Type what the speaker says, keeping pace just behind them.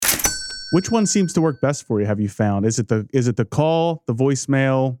Which one seems to work best for you? Have you found? Is it the call, the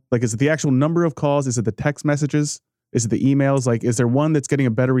voicemail? Like, is it the actual number of calls? Is it the text messages? Is it the emails? Like, is there one that's getting a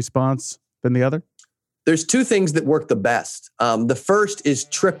better response than the other? There's two things that work the best. The first is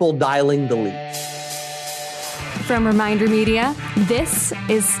triple dialing the lead. From Reminder Media, this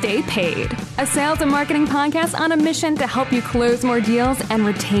is Stay Paid, a sales and marketing podcast on a mission to help you close more deals and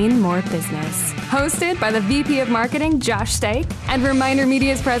retain more business. Hosted by the VP of Marketing, Josh Stake, and Reminder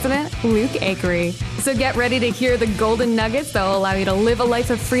Media's president, Luke Akery. So get ready to hear the golden nuggets that will allow you to live a life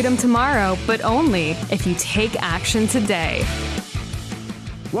of freedom tomorrow, but only if you take action today.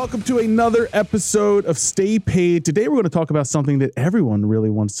 Welcome to another episode of Stay Paid. Today we're going to talk about something that everyone really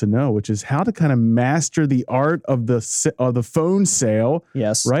wants to know, which is how to kind of master the art of the phone sale.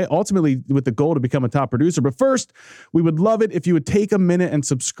 Yes. Right? Ultimately, with the goal to become a top producer. But first, we would love it if you would take a minute and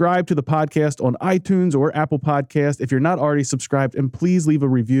subscribe to the podcast on iTunes or Apple Podcast. If you're not already subscribed, and please leave a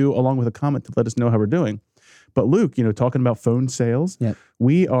review along with a comment to let us know how we're doing. But Luke, talking about phone sales,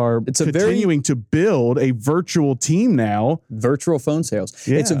 we are continuing to build a virtual team now. Virtual phone sales.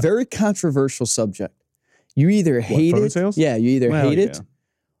 Yeah. It's a very controversial subject. You either hate phone it. Sales? Yeah, you either hate it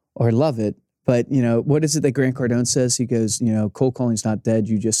or love it. But, what is it that Grant Cardone says? He goes, cold calling's not dead,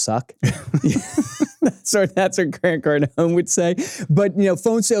 you just suck. That's what Grant Cardone would say. But,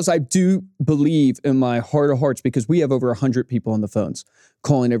 phone sales, I do believe in my heart of hearts, because we have over 100 people on the phones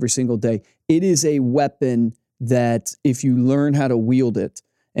calling every single day. It is a weapon that if you learn how to wield it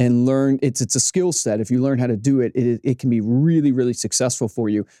and learn, it's a skill set. If you learn how to do it, it can be really, really successful for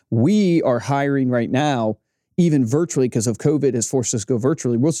you. We are hiring right now, even virtually, because of COVID has forced us to go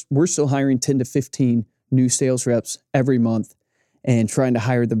virtually. We're still hiring 10 to 15 new sales reps every month and trying to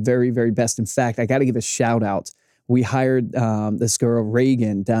hire the very, very best. In fact, I got to give a shout out. We hired this girl,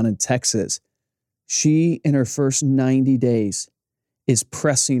 Reagan, down in Texas. She, in her first 90 days, is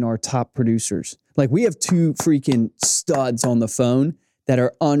pressing our top producers. Like, we have two freaking studs on the phone that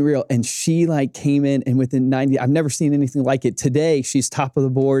are unreal. And she came in, and within 90, I've never seen anything like it. Today, she's top of the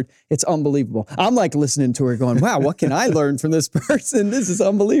board. It's unbelievable. I'm listening to her going, wow, what can I learn from this person? This is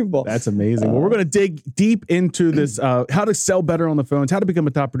unbelievable. That's amazing. Well, we're going to dig deep into this, how to sell better on the phones, how to become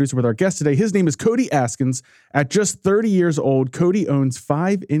a top producer with our guest today. His name is Cody Askins. At just 30 years old, Cody owns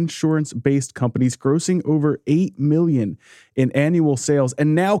 5 insurance-based companies, grossing over $8 million in annual sales.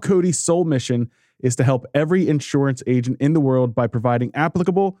 And now Cody's sole mission is to help every insurance agent in the world by providing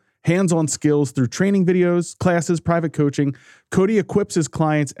applicable, hands-on skills through training videos, classes, private coaching. Cody equips his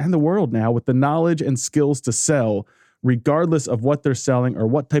clients and the world now with the knowledge and skills to sell, regardless of what they're selling or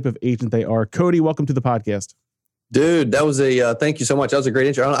what type of agent they are. Cody, welcome to the podcast. Dude, that was thank you so much. That was a great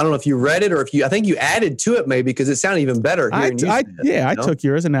intro. I don't know if you read it or I think you added to it maybe, because it sounded even better. I took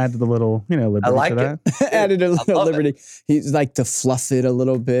yours and added a little, liberty. I like to it. that. Added a little liberty. He's to fluff it a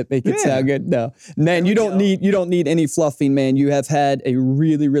little bit, make it sound good. No, man, you don't need any fluffing, man. You have had a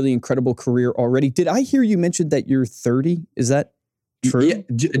really, really incredible career already. Did I hear you mention that you're 30? Is that true? Yeah,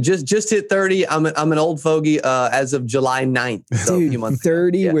 just hit 30. I'm an old fogey as of July 9th. So Dude, a few months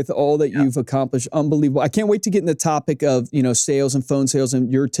 30 with all that you've accomplished. Unbelievable. I can't wait to get in the topic of, sales and phone sales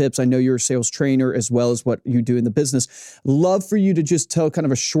and your tips. I know you're a sales trainer as well as what you do in the business. Love for you to just tell kind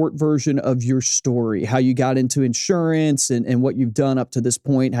of a short version of your story, how you got into insurance and what you've done up to this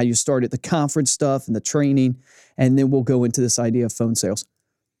point, how you started the conference stuff and the training, and then we'll go into this idea of phone sales.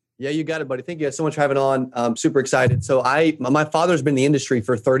 Yeah, you got it, buddy. Thank you guys so much for having on. I'm super excited. So my father's been in the industry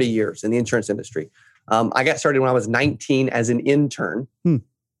for 30 years, in the insurance industry. I got started when I was 19 as an intern.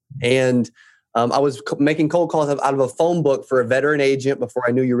 And I was making cold calls out of a phone book for a veteran agent before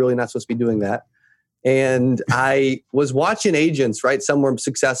I knew you're really not supposed to be doing that. And I was watching agents, right? Some were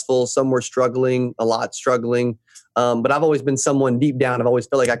successful, some were struggling, a lot struggling. But I've always been someone deep down. I've always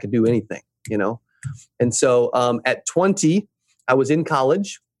felt like I could do anything, And so at 20, I was in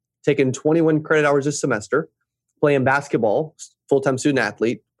college, taking 21 credit hours a semester, playing basketball, full-time student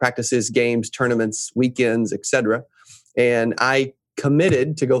athlete, practices, games, tournaments, weekends, etc. And I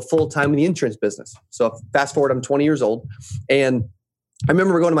committed to go full-time in the insurance business. So fast forward, I'm 20 years old. And I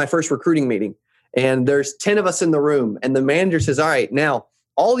remember going to my first recruiting meeting, and there's 10 of us in the room. And the manager says, all right, now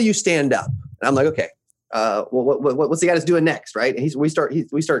all of you stand up. And I'm like, okay, what's the guy that's doing next, right? And we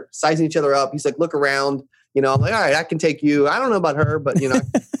start sizing each other up. He's like, look around. I'm like, all right, I can take you. I don't know about her, but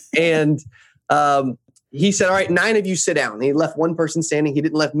and he said, all right, 9 of you sit down. And he left one person standing. He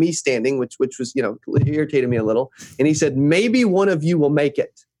didn't left me standing, which was, irritated me a little. And he said, maybe one of you will make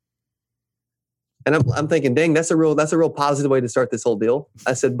it. And I'm thinking, dang, that's a real positive way to start this whole deal.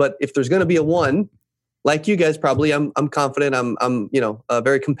 I said, but if there's going to be a one, like you guys probably, I'm confident. I'm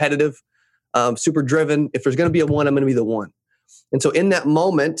very competitive, super driven. If there's going to be a one, I'm going to be the one. And so in that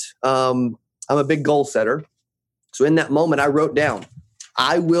moment, I'm a big goal setter. So in that moment, I wrote down,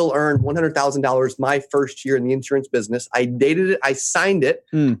 I will earn $100,000 my first year in the insurance business. I dated it, I signed it,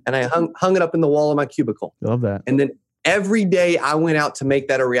 and I hung it up in the wall of my cubicle. Love that. And then every day I went out to make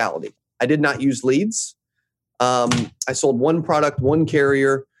that a reality. I did not use leads. I sold one product, one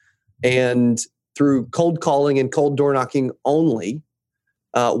carrier, and through cold calling and cold door knocking only.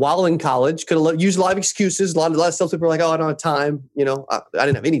 While in college, could have used a lot of excuses. A lot of salespeople were like, "Oh, I don't have time." I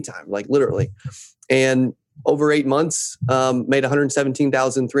didn't have any time, like literally. And over 8 months, made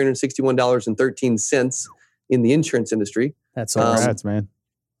 $117,361.13 in the insurance industry. That's awesome. Congrats, man.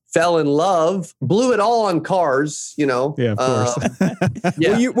 Fell in love, blew it all on cars. Yeah, of course.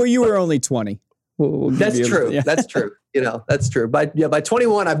 Yeah. Well, you were only 20. We'll That's true. Yeah. That's true. That's true. By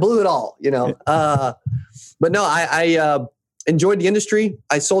 21, I blew it all. But no, I enjoyed the industry.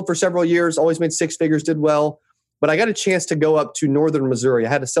 I sold for several years. Always made six figures. Did well. But I got a chance to go up to Northern Missouri. I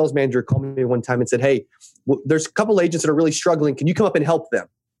had a sales manager call me one time and said, "Hey, there's a couple agents that are really struggling. Can you come up and help them?"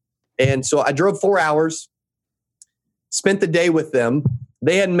 And so I drove 4 hours, spent the day with them.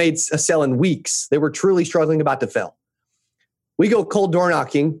 They hadn't made a sale in weeks. They were truly struggling, about to fail. We go cold door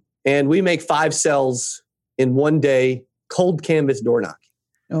knocking, and we make 5 sales in one day, cold canvas door knocking.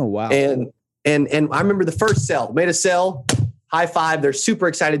 Oh, wow. And I remember the first sale. Made a sale, high five. They're super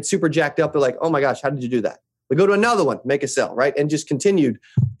excited, super jacked up. They're like, "Oh my gosh, how did you do that?" We go to another one, make a sale, right? And just continued.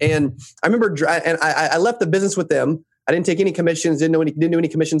 And I remember, and I left the business with them. I didn't take any commissions, didn't do any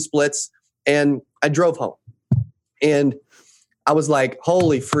commission splits. And I drove home. And I was like,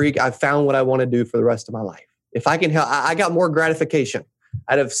 holy freak, I found what I want to do for the rest of my life. If I can help, I got more gratification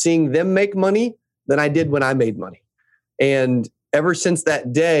out of seeing them make money than I did when I made money. And ever since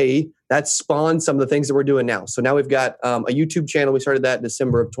that day, that spawned some of the things that we're doing now. So now we've got a YouTube channel. We started that in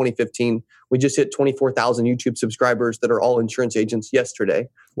December of 2015. We just hit 24,000 YouTube subscribers that are all insurance agents yesterday.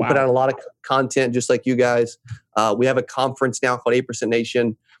 We put out a lot of content just like you guys. We have a conference now called 8%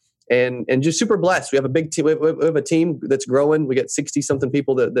 Nation. And just super blessed. We have a big team. We have a team that's growing. We got 60-something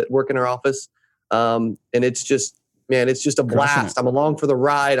people that work in our office. And it's just, man, it's just a blast. I'm along for the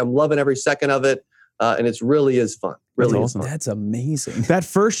ride. I'm loving every second of it. And it's really is fun. Really is fun. That's amazing. That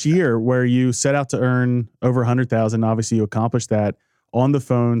first year where you set out to earn over 100,000, obviously you accomplished that on the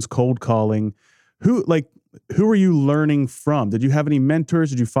phones, cold calling. Who were you learning from? Did you have any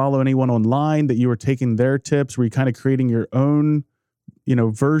mentors? Did you follow anyone online that you were taking their tips? Were you kind of creating your own,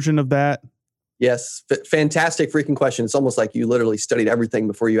 version of that? Yes. Fantastic freaking question. It's almost like you literally studied everything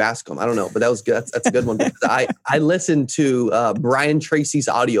before you asked them. I don't know, but that was good. That's a good one. Because I listened to Brian Tracy's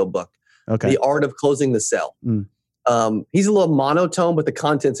audiobook. Okay. The Art of Closing the Sale. He's a little monotone, but the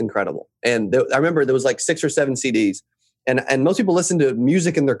content's incredible. And I remember there was like 6 or 7 CDs, and most people listen to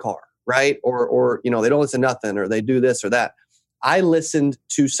music in their car, right? Or they don't listen to nothing, or they do this or that. I listened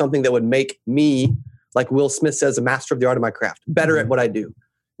to something that would make me, like Will Smith says, a master of the art of my craft, better at what I do.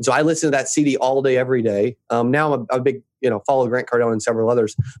 And so I listen to that CD all day, every day. Now I'm a big, follow Grant Cardone and several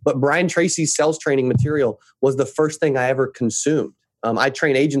others. But Brian Tracy's sales training material was the first thing I ever consumed. I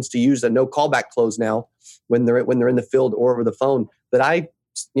train agents to use a no callback close now when they're in the field or over the phone that I,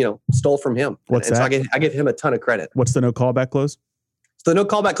 stole from him. What's that? So I give him a ton of credit. What's the no callback close? So the no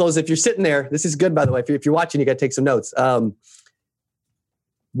callback close, if you're sitting there, this is good, by the way. If you're watching, you got to take some notes.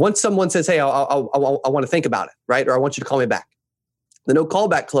 Once someone says, "Hey, I want to think about it," right? Or "I want you to call me back." The no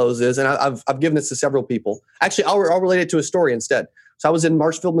callback close is, and I've given this to several people. Actually, I'll relate it to a story instead. So I was in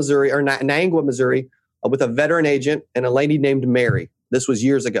Marshfield, Missouri, or Niangua, Missouri, with a veteran agent and a lady named Mary. This was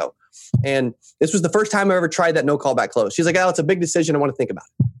years ago. And this was the first time I ever tried that no callback close. She's like, "Oh, it's a big decision. I want to think about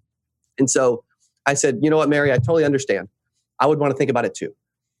it." And so I said, "You know what, Mary, I totally understand. I would want to think about it too."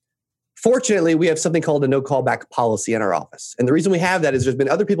 Fortunately, we have something called a no callback policy in our office. And the reason we have that is there's been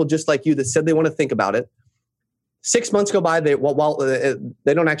other people just like you that said they want to think about it. 6 months go by, they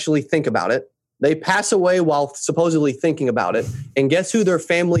don't actually think about it. They pass away while supposedly thinking about it. And guess who their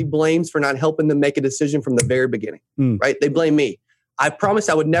family blames for not helping them make a decision from the very beginning, right? They blame me. I promised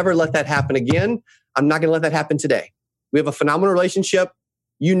I would never let that happen again. I'm not going to let that happen today. We have a phenomenal relationship.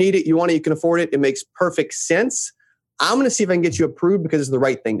 You need it. You want it. You can afford it. It makes perfect sense. I'm going to see if I can get you approved because it's the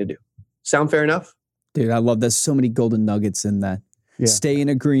right thing to do. Sound fair enough? Dude, I love there's so many golden nuggets in that. Yeah. Stay in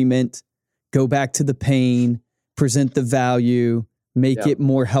agreement, go back to the pain, present the value, make it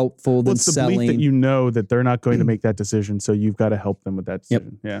more helpful than selling. Belief that that they're not going to make that decision, so you've got to help them with that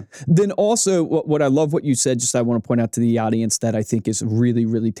decision. Yep. Yeah. Then also, what I love what you said, just I want to point out to the audience that I think is really,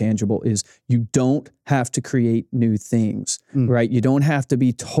 really tangible is you don't have to create new things, right? You don't have to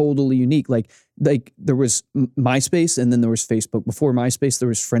be totally unique. Like like there was MySpace and then there was Facebook. Before MySpace, there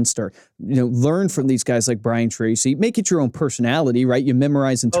was Friendster. Learn from these guys like Brian Tracy. Make it your own personality, right? You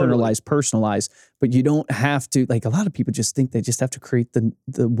memorize, internalize, personalize, but you don't have to. Like a lot of people just think they just have to create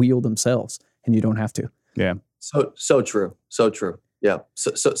the wheel themselves, and you don't have to. Yeah. So true. So true. Yeah.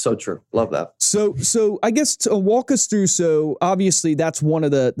 So true. Love that. So I guess to walk us through. So obviously that's one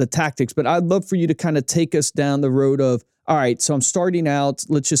of the tactics, but I'd love for you to kind of take us down the road of, all right, so I'm starting out,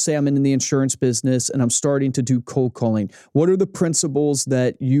 let's just say I'm in the insurance business and I'm starting to do cold calling. What are the principles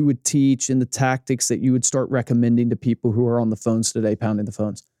that you would teach and the tactics that you would start recommending to people who are on the phones today, pounding the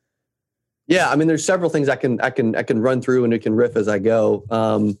phones? Yeah. I mean, there's several things I can run through and we can riff as I go.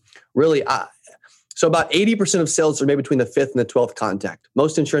 So about 80% of sales are made between the 5th and the 12th contact.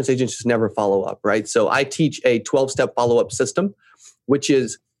 Most insurance agents just never follow up, right? So I teach a 12-step follow-up system, which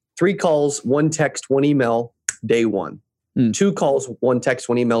is 3 calls, 1 text, 1 email, day 1. 2 calls, 1 text,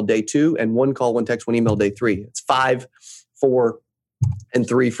 1 email, day 2, and 1 call, 1 text, 1 email, day 3. It's 5, 4, and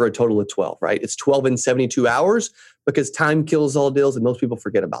 3 for a total of 12, right? It's 12 in 72 hours because time kills all deals and most people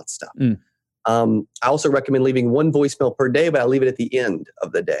forget about stuff. I also recommend leaving 1 voicemail per day, but I leave it at the end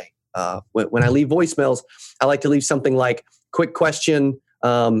of the day. When I leave voicemails, I like to leave something like quick question,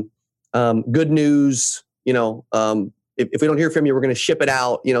 good news, if we don't hear from you, we're going to ship it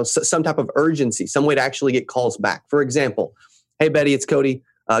out, some type of urgency, some way to actually get calls back. For example, hey, Betty, it's Cody.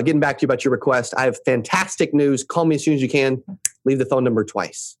 Getting back to you about your request. I have fantastic news. Call me as soon as you can. Leave the phone number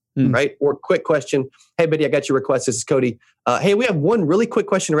twice, right? Or quick question. Hey, Betty, I got your request. This is Cody. Hey, we have one really quick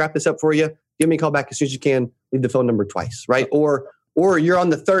question to wrap this up for you. Give me a call back as soon as you can. Leave the phone number twice, right? Or you're on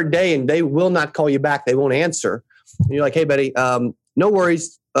the 3rd day and they will not call you back. They won't answer. And you're like, hey, Betty, no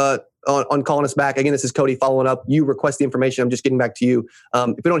worries on calling us back. Again, this is Cody following up. You request the information. I'm just getting back to you.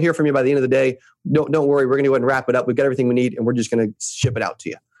 If we don't hear from you by the end of the day, don't worry. We're going to go ahead and wrap it up. We've got everything we need and we're just going to ship it out to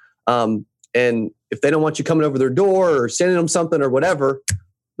you. And if they don't want you coming over their door or sending them something or whatever,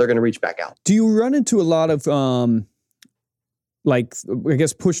 they're going to reach back out. Do you run into a lot of,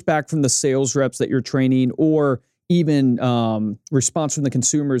 pushback from the sales reps that you're training or even response from the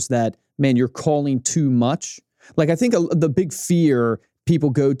consumers that, man, you're calling too much? Like, I think the big fear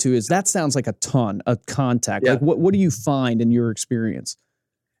people go to is that sounds like a ton of contact. Yeah. Like, what do you find in your experience?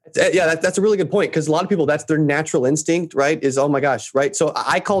 Yeah, that's a really good point because a lot of people, that's their natural instinct, right? Is, oh my gosh, right? So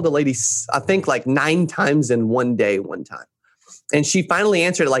I called a lady, I think like 9 times in one day one time. And she finally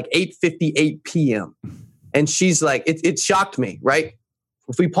answered at like 8:58 p.m. And she's like, it shocked me, right?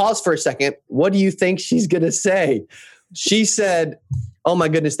 If we pause for a second, what do you think she's going to say? She said, oh my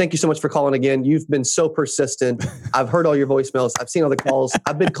goodness, thank you so much for calling again. You've been so persistent. I've heard all your voicemails. I've seen all the calls.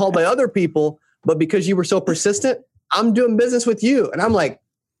 I've been called by other people, but because you were so persistent, I'm doing business with you. And I'm like,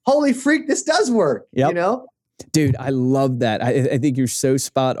 holy freak, this does work, Dude, I love that. I think you're so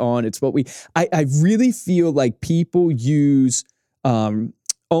spot on. It's what I really feel like people use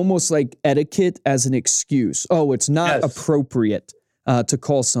almost like etiquette as an excuse. Oh, it's not appropriate to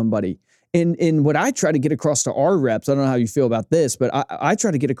call somebody. And what I try to get across to our reps, I don't know how you feel about this, but I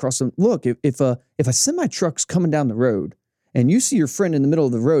try to get across them. Look, if a semi-truck's coming down the road and you see your friend in the middle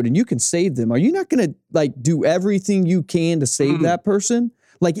of the road and you can save them, are you not going to like do everything you can to save that person?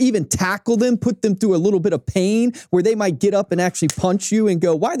 Like even tackle them, put them through a little bit of pain where they might get up and actually punch you and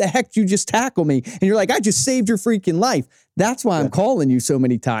go, why the heck did you just tackle me? And you're like, I just saved your freaking life. That's why I'm calling you so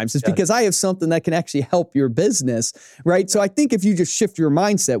many times. It's because I have something that can actually help your business, right? So I think if you just shift your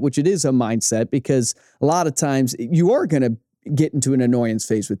mindset, which it is a mindset, because a lot of times you are going to get into an annoyance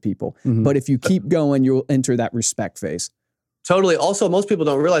phase with people. But if you keep going, you'll enter that respect phase. Totally. Also, most people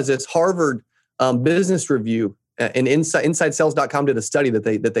don't realize this. Harvard Business Review and InsideSales.com did a study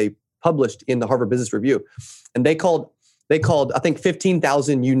that they published in the Harvard Business Review, and they called I think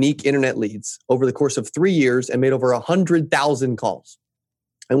 15,000 unique internet leads over the course of 3 years and made over 100,000 calls.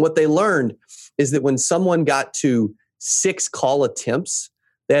 And what they learned is that when someone got to 6 call attempts,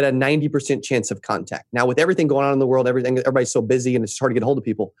 they had a 90% chance of contact. Now, with everything going on in the world, everybody's so busy and it's hard to get a hold of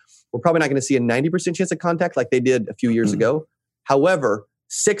people. We're probably not going to see a 90% chance of contact like they did a few years ago. However,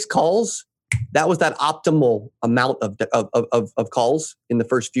 6 calls. That was that optimal amount of calls in the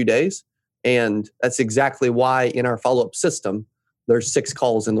first few days. And that's exactly why in our follow-up system, there's 6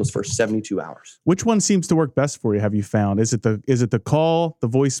 calls in those first 72 hours. Which one seems to work best for you, have you found? Is it the call, the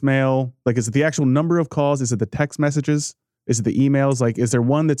voicemail? Like, is it the actual number of calls? Is it the text messages? Is it the emails? Like, is there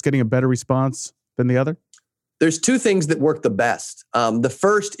one that's getting a better response than the other? There's 2 things that work the best. The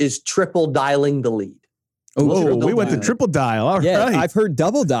first is triple dialing the lead. Oh, we went to triple dial. All right. I've heard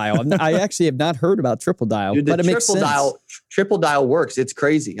double dial. I actually have not heard about triple dial, but it makes sense. Triple dial works. It's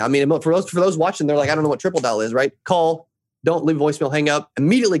crazy. I mean, for those watching, they're like, I don't know what triple dial is, right? Call, don't leave a voicemail, hang up,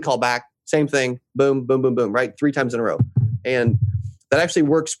 immediately call back, same thing, boom, boom, boom, boom, right? 3 times in a row. And that actually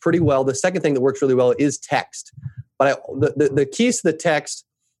works pretty well. The second thing that works really well is text. But the keys to the text,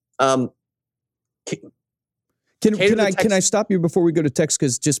 Can I stop you before we go to text?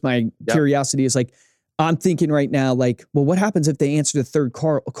 Because just my curiosity is like, I'm thinking right now, like, well, what happens if they answer the third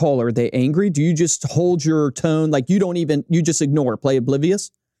call? Are they angry? Do you just hold your tone? Like you just ignore, play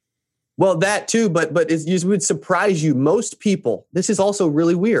oblivious? Well, that too, but it would surprise you. Most people, this is also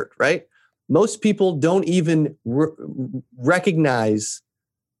really weird, right? Most people don't even recognize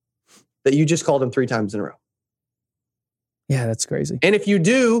that you just called them 3 times in a row. Yeah, that's crazy. And if you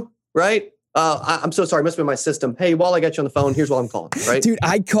do, right? I'm so sorry. It must be my system. Hey, while I got you on the phone, here's what I'm calling. Right, dude.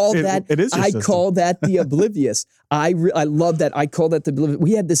 I call that. It is. I call that the oblivious. I love that. I call that the oblivious.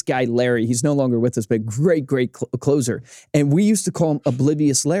 We had this guy Larry. He's no longer with us, but great closer. And we used to call him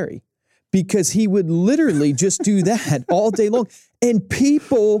Oblivious Larry because he would literally just do that all day long, and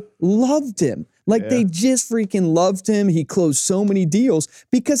people loved him. Like they just freaking loved him. He closed so many deals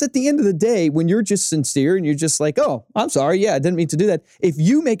because at the end of the day, when you're just sincere and you're just like, oh, I'm sorry. Yeah, I didn't mean to do that. If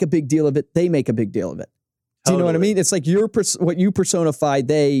you make a big deal of it, they make a big deal of it. Do you know what I mean? It's like what you personify,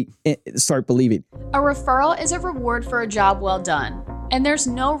 they start believing. A referral is a reward for a job well done, and there's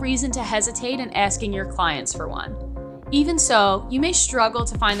no reason to hesitate in asking your clients for one. Even so, you may struggle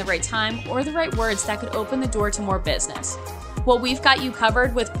to find the right time or the right words that could open the door to more business. Well, we've got you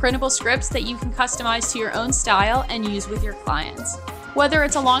covered with printable scripts that you can customize to your own style and use with your clients. Whether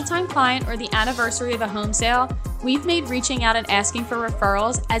it's a longtime client or the anniversary of a home sale, we've made reaching out and asking for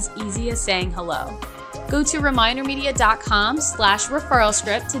referrals as easy as saying hello. Go to remindermedia.com/referral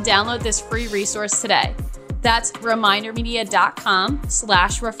script to download this free resource today. That's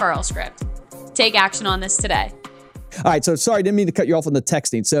remindermedia.com/referral script. Take action on this today. All right, so sorry, I didn't mean to cut you off on the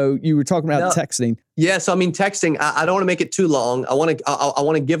texting. So you were talking about texting. Yeah, so I mean, texting, I don't want to make it too long. I want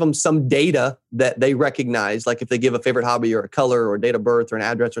to give them some data that they recognize, like if they give a favorite hobby or a color or a date of birth or an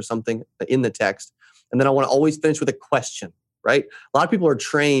address or something in the text. And then I want to always finish with a question, right? A lot of people are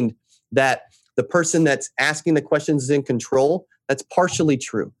trained that the person that's asking the questions is in control. That's partially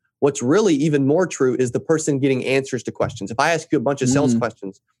true. What's really even more true is the person getting answers to questions. If I ask you a bunch of sales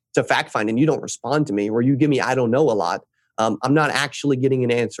questions to fact find and you don't respond to me, or you give me I don't know a lot, I'm not actually getting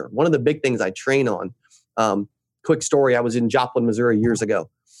an answer. One of the big things I train on, quick story, I was in Joplin, Missouri years ago.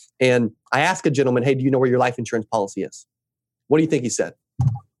 And I asked a gentleman, hey, do you know where your life insurance policy is? What do you think he said?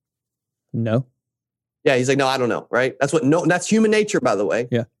 No. Yeah, he's like, no, I don't know, right? That's human nature, by the way.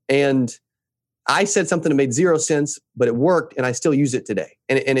 Yeah. And I said something that made 0 sense, but it worked, and I still use it today.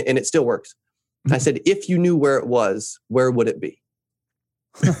 And it still works. I said, if you knew where it was, where would it be?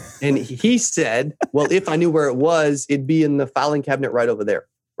 And he said, well, if I knew where it was, it'd be in the filing cabinet right over there,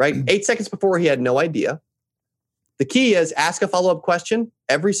 right? 8 seconds before, he had no idea. The key is ask a follow-up question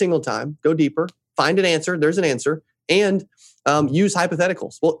every single time, go deeper, find an answer, there's an answer, and use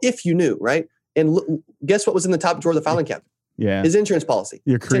hypotheticals. Well, if you knew, right? And guess what was in the top drawer of the filing cabinet? Yeah. His insurance policy.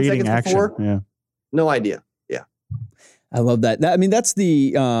 You're creating 10 seconds action. Before, no idea. Yeah. I love that. I mean, that's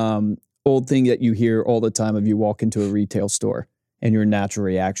the old thing that you hear all the time if you walk into a retail store and your natural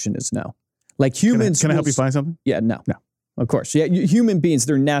reaction is no. Like humans. Can I help you find something? Yeah, no. Of course. Yeah, human beings,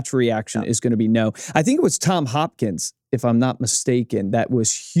 their natural reaction is going to be no. I think it was Tom Hopkins, if I'm not mistaken, that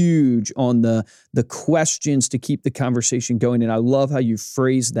was huge on the questions to keep the conversation going. And I love how you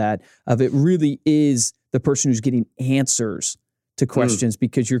phrase that of it really is the person who's getting answers to questions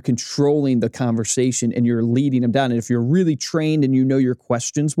because you're controlling the conversation and you're leading them down. And if you're really trained and you know your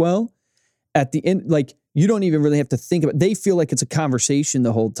questions well, at the end, like you don't even really have to think about it. They feel like it's a conversation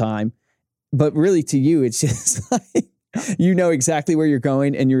the whole time, but really to you, it's just like, you know exactly where you're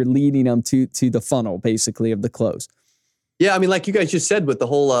going and you're leading them to the funnel basically of the close. Yeah. I mean, like you guys just said with the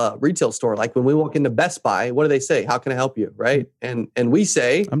whole retail store, like when we walk into Best Buy, what do they say? How can I help you? Right. And we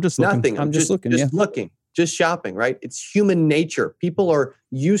say, I'm just looking. Nothing. I'm just looking. Just looking. Just shopping, right? It's human nature. People are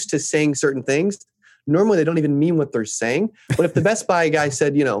used to saying certain things. Normally, they don't even mean what they're saying. But if the Best Buy guy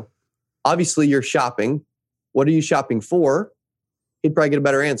said, obviously you're shopping, what are you shopping for? He'd probably get a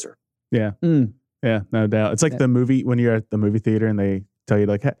better answer. Yeah. Yeah, no doubt. It's like the movie, when you're at the movie theater and they tell you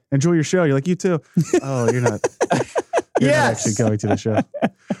like, hey, enjoy your show. You're like, you too. Oh, you're not. You're not actually going to the show.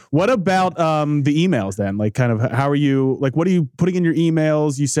 What about the emails then? Like kind of how are you, like what are you putting in your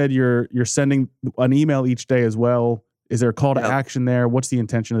emails? You said you're sending an email each day as well. Is there a call to action there? What's the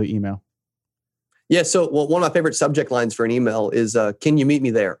intention of the email? Yeah, so one of my favorite subject lines for an email is, can you meet me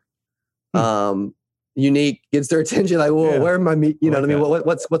there? Unique, gets their attention like, whoa, where am I meet? You know what I mean?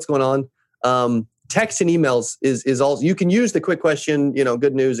 What's going on? Text and emails is all, you can use the quick question,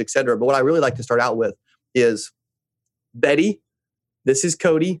 good news, et cetera. But what I really like to start out with is, Betty, this is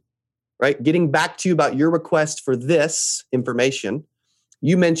Cody, right? Getting back to you about your request for this information.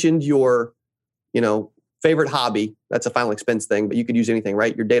 You mentioned your, favorite hobby. That's a final expense thing, but you could use anything,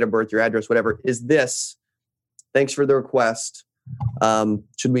 right? Your date of birth, your address, whatever. Is this? Thanks for the request.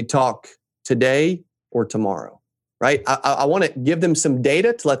 Should we talk today or tomorrow? Right? I want to give them some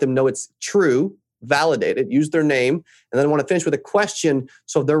data to let them know it's true, validate it, use their name, and then I want to finish with a question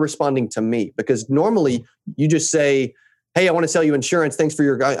so they're responding to me. Because normally you just say, hey, I want to sell you insurance. Thanks for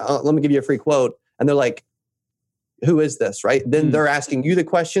your, let me give you a free quote. And they're like, who is this, right? Then they're asking you the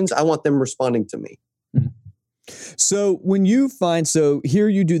questions. I want them responding to me. So when you find, here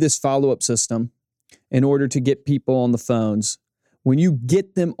you do this follow-up system in order to get people on the phones. When you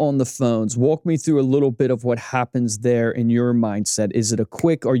get them on the phones, walk me through a little bit of what happens there in your mindset. Is it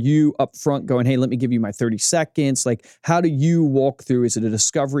are you up front going, hey, let me give you my 30 seconds? Like, how do you walk through? Is it a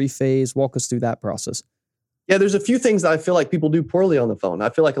discovery phase? Walk us through that process. Yeah, there's a few things that I feel like people do poorly on the phone. I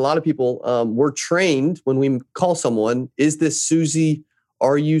feel like a lot of people were trained when we call someone, is this Susie?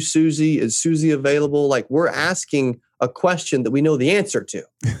 Are you Susie? Is Susie available? Like, we're asking a question that we know the answer to,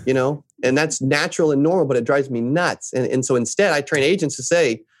 and that's natural and normal, but it drives me nuts. And so instead I train agents to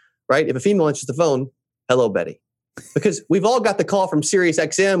say, right, if a female answers the phone, hello, Betty. Because we've all got the call from Sirius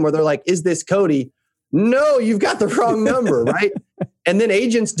XM where they're like, is this Cody? No, you've got the wrong number, right? And then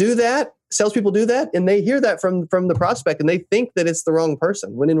agents do that, salespeople do that, and they hear that from the prospect and they think that it's the wrong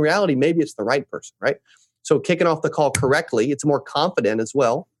person, when in reality, maybe it's the right person, right? So kicking off the call correctly, it's more confident as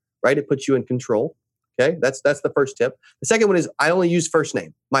well, right? It puts you in control. Okay, that's the first tip. The second one is I only use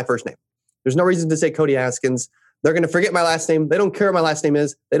my first name. There's no reason to say Cody Askins. They're going to forget my last name. They don't care what my last name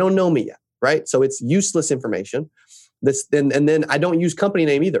is. They don't know me yet, right? So it's useless information. And then I don't use company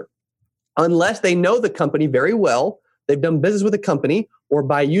name either, unless they know the company very well. They've done business with the company, or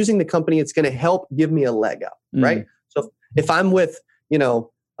by using the company, it's going to help give me a leg up, right? So if I'm with,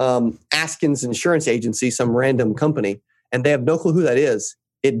 Askins Insurance Agency, some random company, and they have no clue who that is,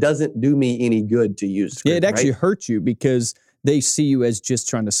 it doesn't do me any good to use. Yeah, it actually hurts you because they see you as just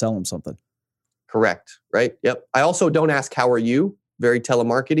trying to sell them something. Correct. Right. Yep. I also don't ask, how are you? Very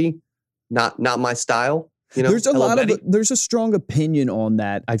telemarketing, not my style. There's a strong opinion on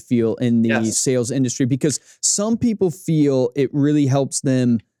that, I feel, in the sales industry, because some people feel it really helps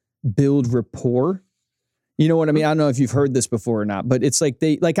them build rapport. You know what I mean? I don't know if you've heard this before or not, but it's like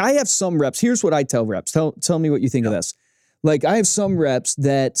I have some reps. Here's what I tell reps. Tell me what you think of this. Like, I have some reps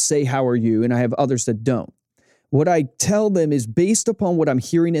that say, how are you? And I have others that don't. What I tell them is, based upon what I'm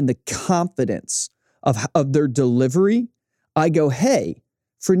hearing and the confidence of their delivery, I go, hey,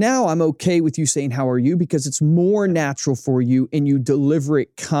 for now, I'm okay with you saying, how are you? Because it's more natural for you and you deliver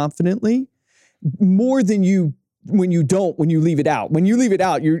it confidently more than when you leave it out. When you leave it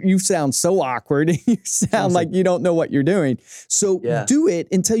out, you sound so awkward and you sound like you don't know what you're doing. So do it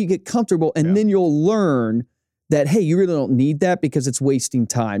until you get comfortable, and then you'll learn that, hey, you really don't need that because it's wasting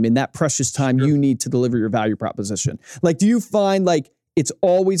time, and that precious time you need to deliver your value proposition. Like, do you find like it's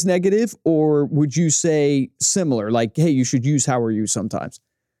always negative, or would you say similar? Like, hey, you should use how are you sometimes?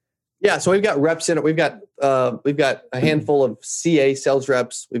 Yeah. So we've got reps in it. We've got a handful of CA sales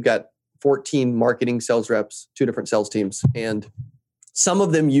reps. We've got 14 marketing sales reps, 2 different sales teams, and some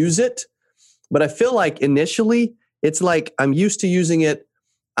of them use it, but I feel like initially it's like I'm used to using it.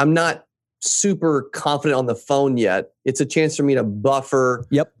 I'm not super confident on the phone yet. It's a chance for me to buffer,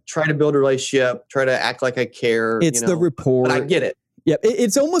 try to build a relationship, try to act like I care. It's the rapport. But I get it. Yep.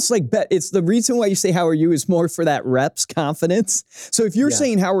 It's almost like it's the reason why you say how are you is more for that rep's confidence. So if you're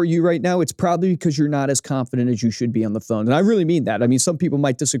saying how are you right now, it's probably because you're not as confident as you should be on the phone. And I really mean that. I mean, some people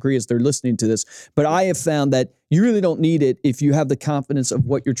might disagree as they're listening to this, but I have found that you really don't need it if you have the confidence of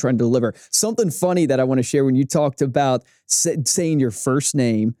what you're trying to deliver. Something funny that I want to share, when you talked about saying your first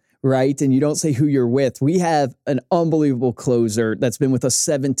name, right? And you don't say who you're with. We have an unbelievable closer that's been with us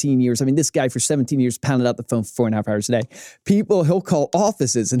 17 years. I mean, this guy for 17 years pounded out the phone for 4.5 hours a day. He'll call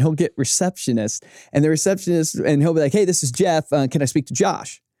offices and he'll get receptionists, and the receptionist, and he'll be like, hey, this is Jeff. Can I speak to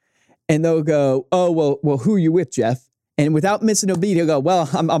Josh? And they'll go, oh, well, who are you with, Jeff? And without missing a beat, he'll go, well,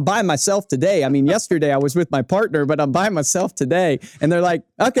 I'm by myself today. I mean, yesterday I was with my partner, but I'm by myself today. And they're like,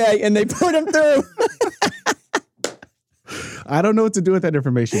 okay. And they put him through. I don't know what to do with that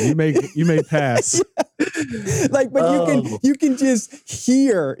information. You may pass. Like, but you can just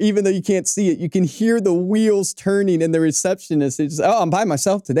hear, even though you can't see it, you can hear the wheels turning, and the receptionist is, oh, I'm by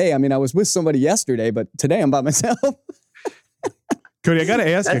myself today. I mean, I was with somebody yesterday, but today I'm by myself. Cody, I got to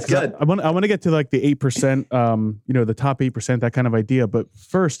ask That's you, good. I want to get to like the 8%, the top 8%, that kind of idea. But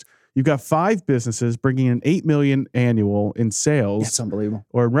first, you've got 5 businesses bringing in $8 million annual in sales. That's unbelievable.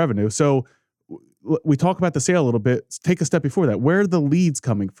 Or in revenue. So we talk about the sale a little bit. Take a step before that. Where are the leads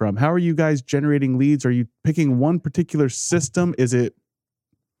coming from? How are you guys generating leads? Are you picking one particular system? Is it?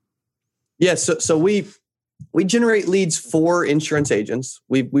 Yes. Yeah, so we generate leads for insurance agents.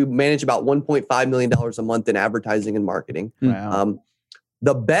 We manage about $1.5 million a month in advertising and marketing. Wow.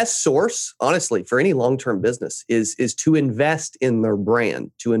 The best source, honestly, for any long-term business is to invest in their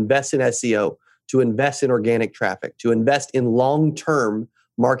brand, to invest in SEO, to invest in organic traffic, to invest in long-term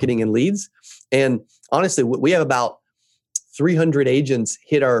marketing and leads. And honestly, we have about 300 agents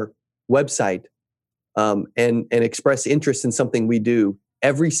hit our website and express interest in something we do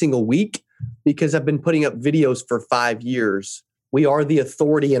every single week, because I've been putting up videos for 5 years. We are the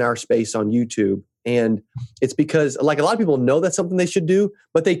authority in our space on YouTube. And it's because, like, a lot of people know that's something they should do,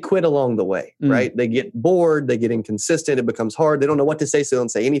 but they quit along the way, right? They get bored, they get inconsistent, it becomes hard. They don't know what to say, so they don't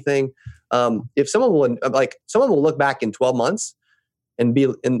say anything. If someone will look back in 12 months and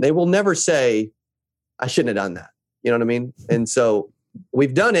they will never say, I shouldn't have done that. You know what I mean? And so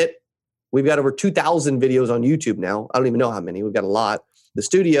we've done it. We've got over 2,000 videos on YouTube now. I don't even know how many. We've got a lot. The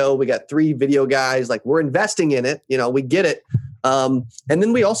studio, we got 3 video guys. Like, we're investing in it. You know, we get it. And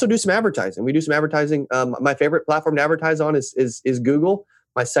then we also do some advertising. We do some advertising. My favorite platform to advertise on is Google.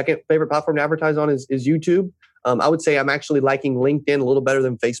 My second favorite platform to advertise on is YouTube. I would say I'm actually liking LinkedIn a little better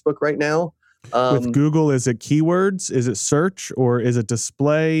than Facebook right now. With Google, is it keywords? Is it search, or is it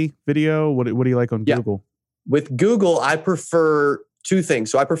display video? What do you like on Google? With Google, I prefer 2 things.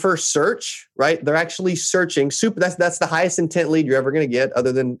 So I prefer search, right? They're actually searching. That's the highest intent lead you're ever going to get,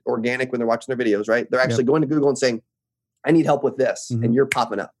 other than organic when they're watching their videos, right? They're actually going to Google and saying, I need help with this. And you're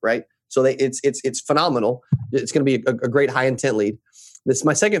popping up, right? So it's phenomenal. It's going to be a great high intent lead.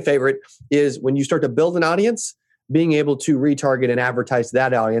 My second favorite is when you start to build an audience, being able to retarget and advertise to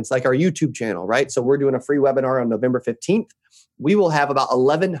that audience, like our YouTube channel, right? So we're doing a free webinar on November 15th. We will have about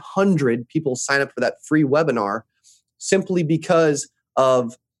 1,100 people sign up for that free webinar, simply because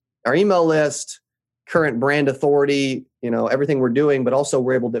of our email list, current brand authority, everything we're doing, but also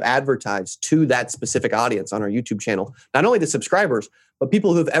we're able to advertise to that specific audience on our YouTube channel. Not only the subscribers, but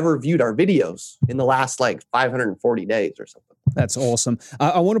people who've ever viewed our videos in the last 540 days or something. That's awesome.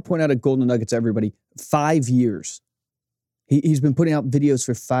 I want to point out a golden nugget to everybody. 5 years. He's been putting out videos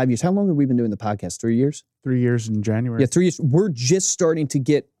for 5 years. How long have we been doing the podcast? 3 years? 3 years in January. Yeah, 3 years. We're just starting to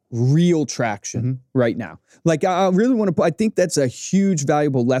get real traction right now. Like, I really want to, I think that's a huge,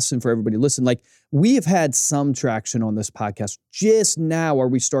 valuable lesson for everybody. Listen, like, we have had some traction on this podcast. Just now are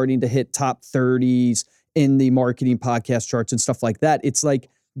we starting to hit top 30s in the marketing podcast charts and stuff like that. It's like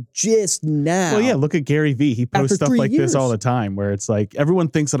just now. Well, yeah, look at Gary Vee. He posts stuff like this all the time, where it's like, everyone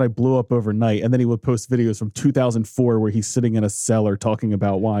thinks that I blew up overnight, and then he would post videos from 2004 where he's sitting in a cellar talking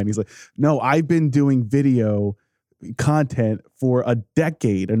about wine. He's like, no, I've been doing video content for a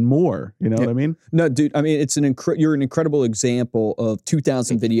decade and more. You know what I mean? No, dude. I mean, it's you're an incredible example of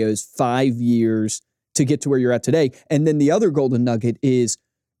 2,000 videos, 5 years to get to where you're at today. And then the other golden nugget is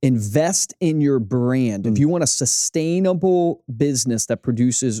invest in your brand. If you want a sustainable business that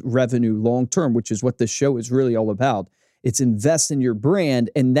produces revenue long term, which is what this show is really all about, it's invest in your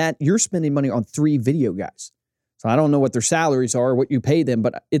brand, and that you're spending money on 3 video guys. So I don't know what their salaries are, what you pay them,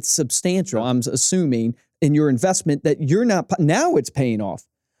 but it's substantial. I'm assuming in your investment that you're not, now it's paying off.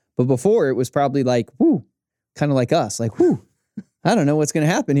 But before it was probably like, whoo, kind of like us, like, whoo, I don't know what's going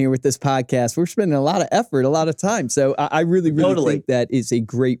to happen here with this podcast. We're spending a lot of effort, a lot of time. So I really think that is a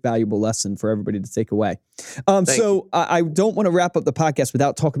great, valuable lesson for everybody to take away. So I don't want to wrap up the podcast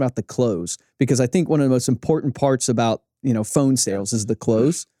without talking about the close, because I think one of the most important parts about, phone sales is the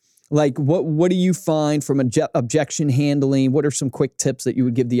close. Like, what do you find from objection handling? What are some quick tips that you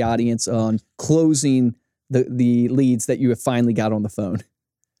would give the audience on closing the leads that you have finally got on the phone?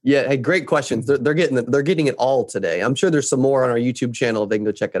 Yeah, hey, great questions. They're getting it all today. I'm sure there's some more on our YouTube channel if they can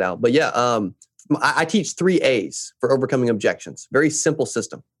go check it out. But yeah, I teach 3 A's for overcoming objections. Very simple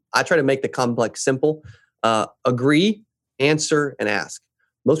system. I try to make the complex simple. Agree, answer, and ask.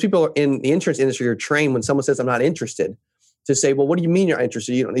 Most people in the insurance industry are trained when someone says, I'm not interested, to say, well, what do you mean you're not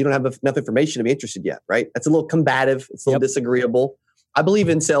interested? You don't have enough information to be interested yet, right? That's a little combative. It's a little disagreeable. I believe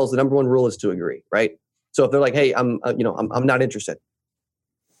in sales, the number 1 rule is to agree, right? So if they're like, hey, I'm not interested,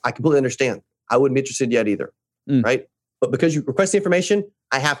 I completely understand. I wouldn't be interested yet either, right? But because you request the information,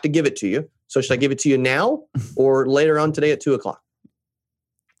 I have to give it to you. So should I give it to you now or later on today at 2:00?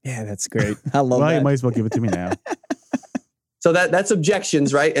 Yeah, that's great. I love that. Well, you might as well give it to me now. So that's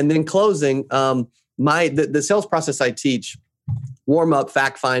objections, right? And then closing. The sales process I teach: warm up,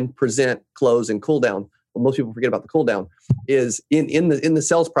 fact find, present, close, and cool down. Well, most people forget about the cool down. Is in the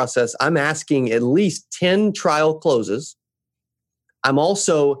sales process, I'm asking at least 10 trial closes. I'm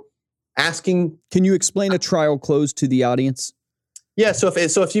also asking. Can you explain a trial close to the audience? Yeah. So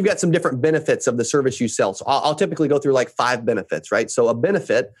if you've got some different benefits of the service you sell, so I'll typically go through like 5 benefits, right? So a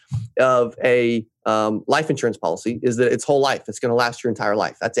benefit of a life insurance policy is that it's whole life. It's going to last your entire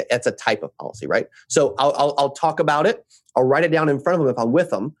life. That's a type of policy, right? So I'll talk about it. I'll write it down in front of them if I'm with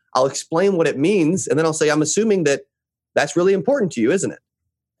them. I'll explain what it means, and then I'll say, I'm assuming that that's really important to you, isn't it?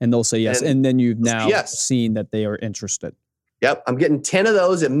 And they'll say yes. And then you've now yes. seen that they are interested. Yep, I'm getting 10 of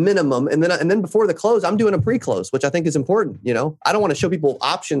those at minimum, and then before the close, I'm doing a pre-close, which I think is important. I don't want to show people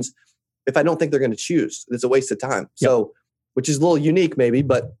options if I don't think they're going to choose. It's a waste of time. Yep. So, which is a little unique, maybe,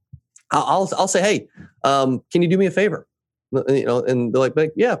 but I'll say, hey, can you do me a favor? And they're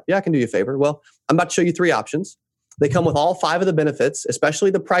like, yeah, I can do you a favor. Well, I'm about to show you 3 options. They come with all 5 of the benefits,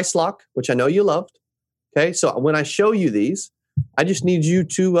 especially the price lock, which I know you loved. Okay, so when I show you these, I just need you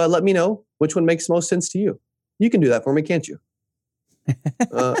to let me know which one makes most sense to you. You can do that for me, can't you?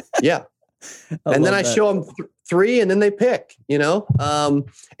 Yeah. And then I show them 3 and then they pick, and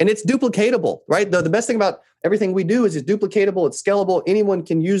it's duplicatable, right? The best thing about everything we do is it's duplicatable, it's scalable, anyone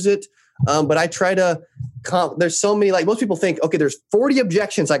can use it. But I try to, there's so many, like most people think, okay, there's 40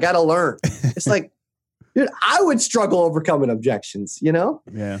 objections I got to learn. It's like, dude, I would struggle overcoming objections,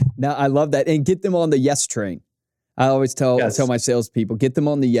 Yeah. Now I love that. And get them on the yes train. I always tell my salespeople, get them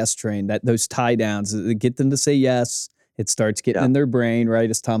on the yes train, those tie downs, get them to say yes. It starts getting in their brain, right?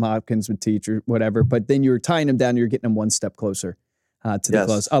 As Tom Hopkins would teach or whatever. But then you're tying them down, you're getting them one step closer to the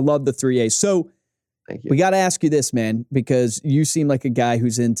close. I love the 3A's. So thank you. We got to ask you this, man, because you seem like a guy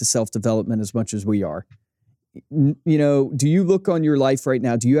who's into self-development as much as we are. Do you look on your life right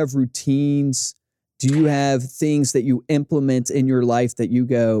now? Do you have routines? Do you have things that you implement in your life that you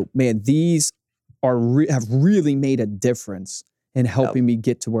go, man, these have really made a difference in helping me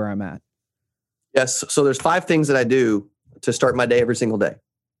get to where I'm at? Yes. So there's 5 things that I do to start my day every single day.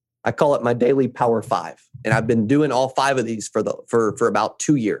 I call it my daily Power 5. And I've been doing all 5 of these for about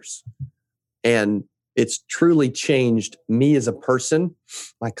 2 years. And it's truly changed me as a person,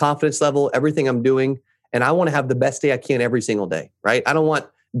 my confidence level, everything I'm doing. And I want to have the best day I can every single day, right? I don't want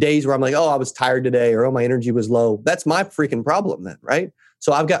days where I'm like, oh, I was tired today, or oh, my energy was low. That's my freaking problem then, right?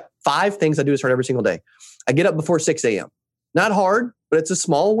 So I've got 5 things I do to start every single day. I get up before 6 a.m. Not hard, but it's a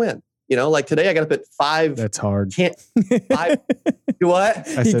small win. Like today I got up at 5. That's hard. Can't 5. What?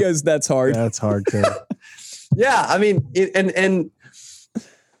 He goes, that's hard. That's hard too. Yeah. I mean,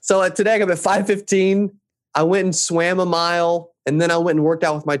 so today I got up at 5:15. I went and swam a mile, and then I went and worked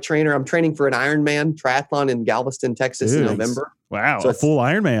out with my trainer. I'm training for an Ironman triathlon in Galveston, Texas in November. Wow. So a full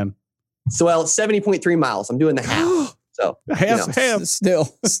Ironman. So 70.3 miles. I'm doing the half. So half. Still.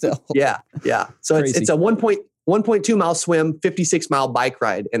 Yeah. So Crazy. it's a 1.2 mile swim, 56 mile bike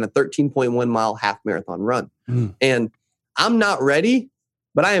ride, and a 13.1 mile half marathon run. And I'm not ready,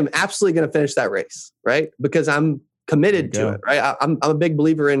 but I am absolutely going to finish that race, right? Because I'm committed to it, right? I'm a big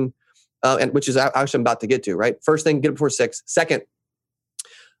believer in, and which is actually I'm about to get to, right? First thing, get up before 6. Second,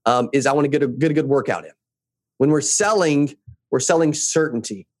 is I want to get a good workout in. When we're selling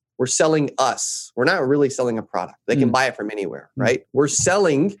certainty. We're selling us. We're not really selling a product. They can buy it from anywhere, right? We're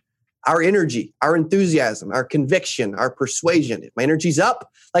selling our energy, our enthusiasm, our conviction, our persuasion. If my energy's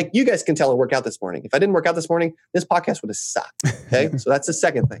up, like you guys can tell I worked out this morning. If I didn't work out this morning, this podcast would have sucked. Okay. So that's the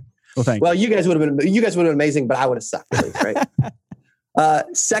second thing. Well, you guys would have been amazing, but I would have sucked at least,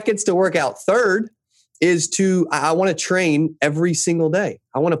 right? Seconds to work out. Third is I want to train every single day.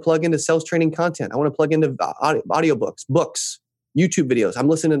 I want to plug into sales training content. I want to plug into audiobooks, books, YouTube videos. I'm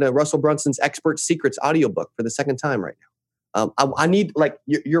listening to Russell Brunson's Expert Secrets audiobook for the second time right now. I need, like,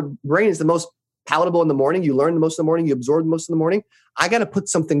 your brain is the most palatable in the morning. You learn the most in the morning. You absorb the most in the morning. I got to put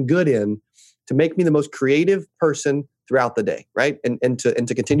something good in to make me the most creative person throughout the day, right? And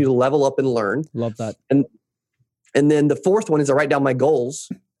to continue to level up and learn. Love that. And then the fourth one is I write down my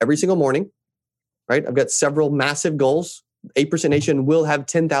goals every single morning, right? I've got several massive goals. 8% Nation will have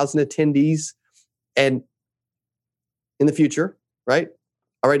 10,000 attendees and in the future, right?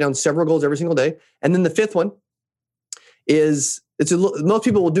 I write down several goals every single day. And then the fifth one is, most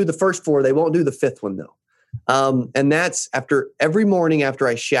people will do the first 4. They won't do the fifth one though. And that's every morning after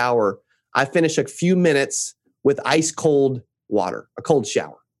I shower, I finish a few minutes with ice cold water, a cold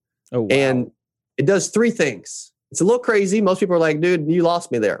shower. Oh, wow. And it does 3 things. It's a little crazy. Most people are like, dude, you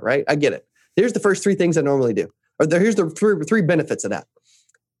lost me there, right? I get it. Here's the first 3 things I normally do. Here's the 3 benefits of that.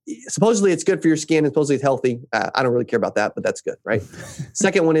 Supposedly it's good for your skin and supposedly it's healthy. I don't really care about that, but that's good, right?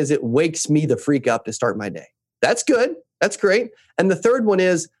 Second one is it wakes me the freak up to start my day. That's good. That's great. And the third one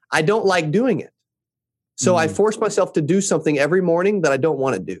is I don't like doing it. So I force myself to do something every morning that I don't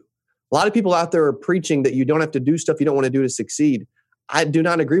want to do. A lot of people out there are preaching that you don't have to do stuff you don't want to do to succeed. I do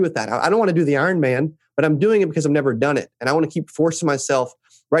not agree with that. I don't want to do the Iron Man, but I'm doing it because I've never done it. And I want to keep forcing myself,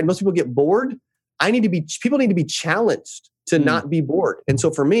 right? Most people get bored. People need to be challenged to not be bored. And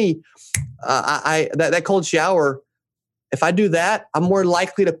so for me, that cold shower, if I do that, I'm more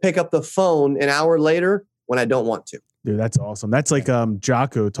likely to pick up the phone an hour later when I don't want to. Dude, that's awesome. That's like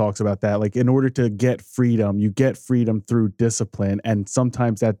Jocko talks about that. Like in order to get freedom, you get freedom through discipline. And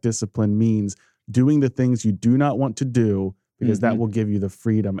sometimes that discipline means doing the things you do not want to do because that will give you the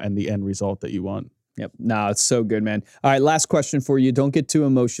freedom and the end result that you want. Yep. No, it's so good, man. All right, last question for you. Don't get too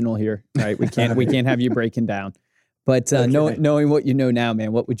emotional here. All right, we can't have you breaking down. But knowing what you know now,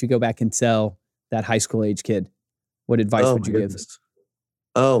 man, what would you go back and tell that high school age kid? What advice would you give?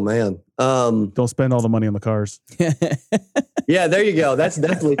 Oh man. Don't spend all the money on the cars. Yeah, there you go. That's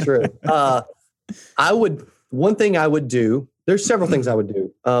definitely true. One thing I would do, there's several things I would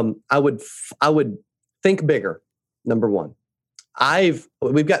do. I would think bigger. Number one,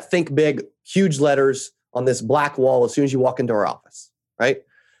 we've got think big, huge letters on this black wall as soon as you walk into our office, right?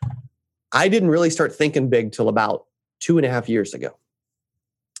 I didn't really start thinking big till about 2.5 years ago.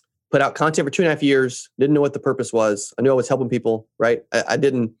 Put out content for 2.5 years, didn't know what the purpose was. I knew I was helping people, right?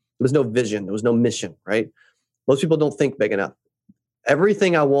 There was no vision. There was no mission, right? Most people don't think big enough.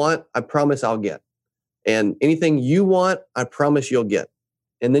 Everything I want, I promise I'll get. And anything you want, I promise you'll get.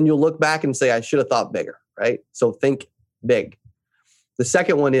 And then you'll look back and say, I should have thought bigger, right? So think big. The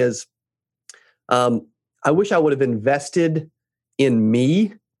second one is, I wish I would have invested in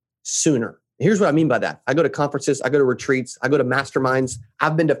me sooner. Here's what I mean by that. I go to conferences, I go to retreats, I go to masterminds.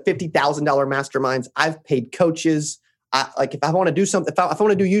 I've been to $50,000 masterminds. I've paid coaches. If I want to do something, if I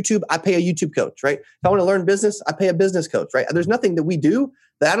want to do YouTube, I pay a YouTube coach, right? If I want to learn business, I pay a business coach, right? There's nothing that we do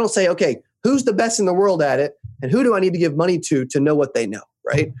that I don't say, okay, who's the best in the world at it? And who do I need to give money to know what they know,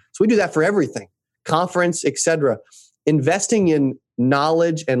 right? So we do that for everything, conference, etc. Investing in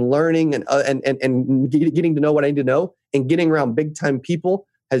knowledge and learning and getting to know what I need to know and getting around big time people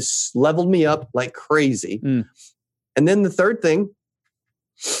has leveled me up like crazy. And then the third thing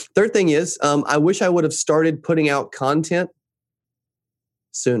is, I wish I would have started putting out content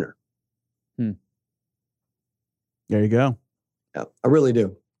sooner. There you go. Yeah, I really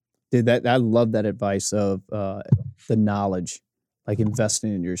do. Dude, I love that advice of the knowledge, like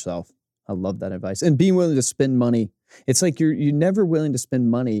investing in yourself. I love that advice. And being willing to spend money. It's like you're never willing to spend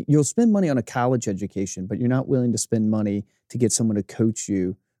money. You'll spend money on a college education, but you're not willing to spend money to get someone to coach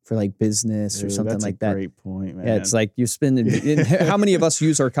you for like business or something like that. Great point, man. Yeah, it's like you're spending. How many of us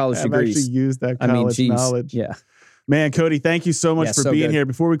use our college degrees? I've actually used that college knowledge. Yeah. Man, Cody, thank you so much for being here.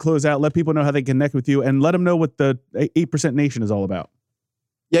 Before we close out, let people know how they connect with you and let them know what the 8% Nation is all about.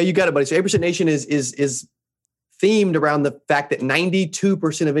 Yeah, you got it, buddy. So 8% Nation is themed around the fact that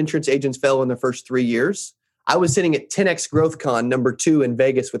 92% of insurance agents fail in their first 3 years. I was sitting at 10X GrowthCon #2 in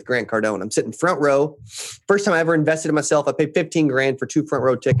Vegas with Grant Cardone. I'm sitting front row. First time I ever invested in myself. I paid $15,000 for 2 front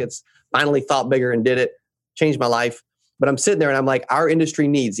row tickets. Finally thought bigger and did it. Changed my life. But I'm sitting there and I'm like,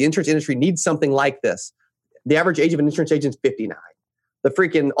 the insurance industry needs something like this. The average age of an insurance agent is 59.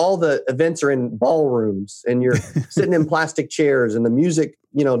 All the events are in ballrooms and you're sitting in plastic chairs and the music,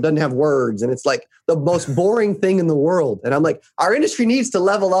 doesn't have words. And it's like the most boring thing in the world. And I'm like, our industry needs to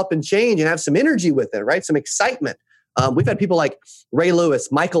level up and change and have some energy with it, right? Some excitement. We've had people like Ray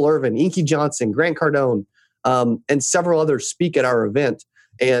Lewis, Michael Irvin, Inky Johnson, Grant Cardone, and several others speak at our event.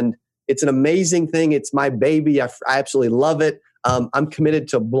 And it's an amazing thing. It's my baby. I absolutely love it. I'm committed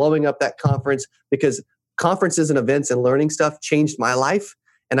to blowing up that conference because conferences and events and learning stuff changed my life.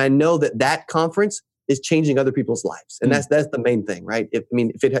 And I know that conference is changing other people's lives. And that's the main thing, right? If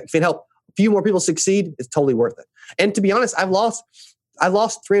it helped a few more people succeed, it's totally worth it. And to be honest, I lost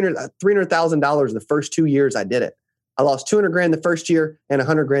 $300,000 the first 2 years I did it. I lost $200,000 the first year and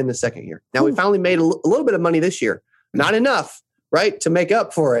 $100,000 the second year. Now we finally made a little bit of money this year. Not enough, right, to make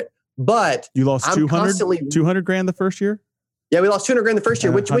up for it. But you lost $200,000 the first year? Yeah, we lost $200,000 the first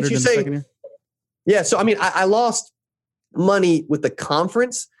year, which you say. Yeah, so I lost money with the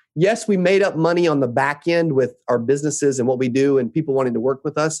conference. Yes, we made up money on the back end with our businesses and what we do and people wanting to work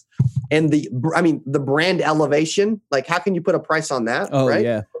with us. And the brand elevation, like how can you put a price on that? Oh, right?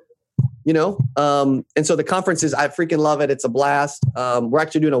 Yeah. And so the conferences, I freaking love it. It's a blast. We're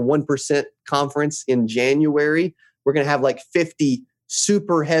actually doing a 1% conference in January. We're going to have like 50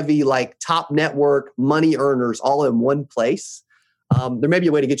 super heavy, like top network money earners all in one place. There may be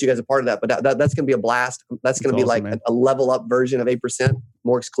a way to get you guys a part of that, but that's going to be a blast. That's going to be awesome, like a level up version of 8%,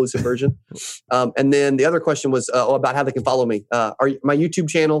 more exclusive version. And then the other question was about how they can follow me. My YouTube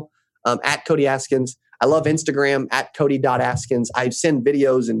channel, at Cody Askins. I love Instagram at Cody.Askins. I send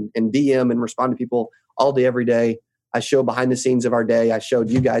videos and DM and respond to people all day, every day. I show behind the scenes of our day. I showed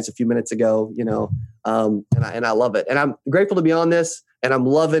you guys a few minutes ago, and I love it. And I'm grateful to be on this, and I'm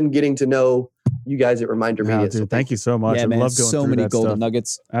loving getting to know you guys at Reminder Media. Dude, thank you so much. Yeah, I man, love going so through many that golden stuff.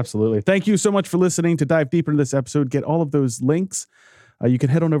 nuggets. Absolutely. Thank you so much for listening. To dive deeper into this episode, get all of those links. You can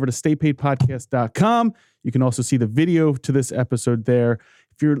head on over to staypaidpodcast.com. You can also see the video to this episode there.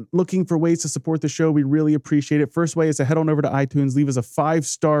 If you're looking for ways to support the show, we really appreciate it. First way is to head on over to iTunes, leave us a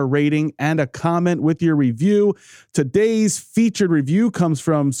 5-star rating and a comment with your review. Today's featured review comes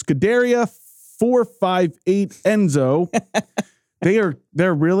from Scuderia458 Enzo. They're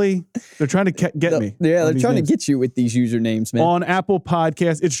trying to get me. Yeah, they're trying to get you with these usernames, man. On Apple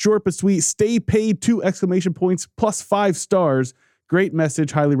Podcasts. It's short but sweet. Stay paid 2 exclamation points plus 5 stars. Great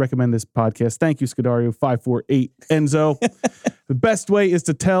message. Highly recommend this podcast. Thank you, Scuderia548 Enzo. The best way is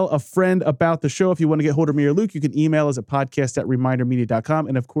to tell a friend about the show. If you want to get hold of me or Luke, you can email us at podcast@remindermedia.com.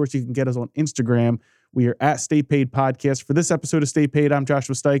 And of course, you can get us on Instagram. We are at Stay Paid Podcast. For this episode of Stay Paid, I'm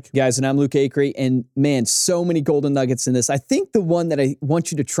Joshua Stike. Guys, and I'm Luke Acree. And man, so many golden nuggets in this. I think the one that I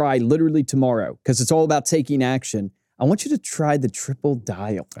want you to try literally tomorrow, because it's all about taking action, I want you to try the triple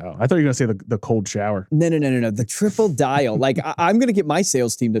dial. Oh, I thought you were going to say the cold shower. No. The triple dial. Like, I'm going to get my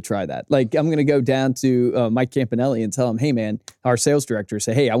sales team to try that. Like, I'm going to go down to Mike Campanelli and tell him, hey, man, our sales director,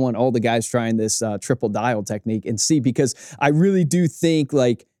 say, hey, I want all the guys trying this triple dial technique and see, because I really do think,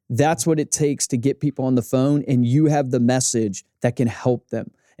 like, that's what it takes to get people on the phone, and you have the message that can help them.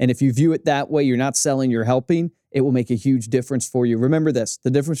 And if you view it that way, you're not selling, you're helping, it will make a huge difference for you. Remember this,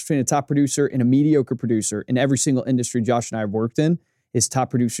 the difference between a top producer and a mediocre producer in every single industry Josh and I have worked in is top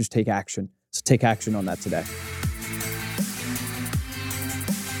producers take action. So take action on that today.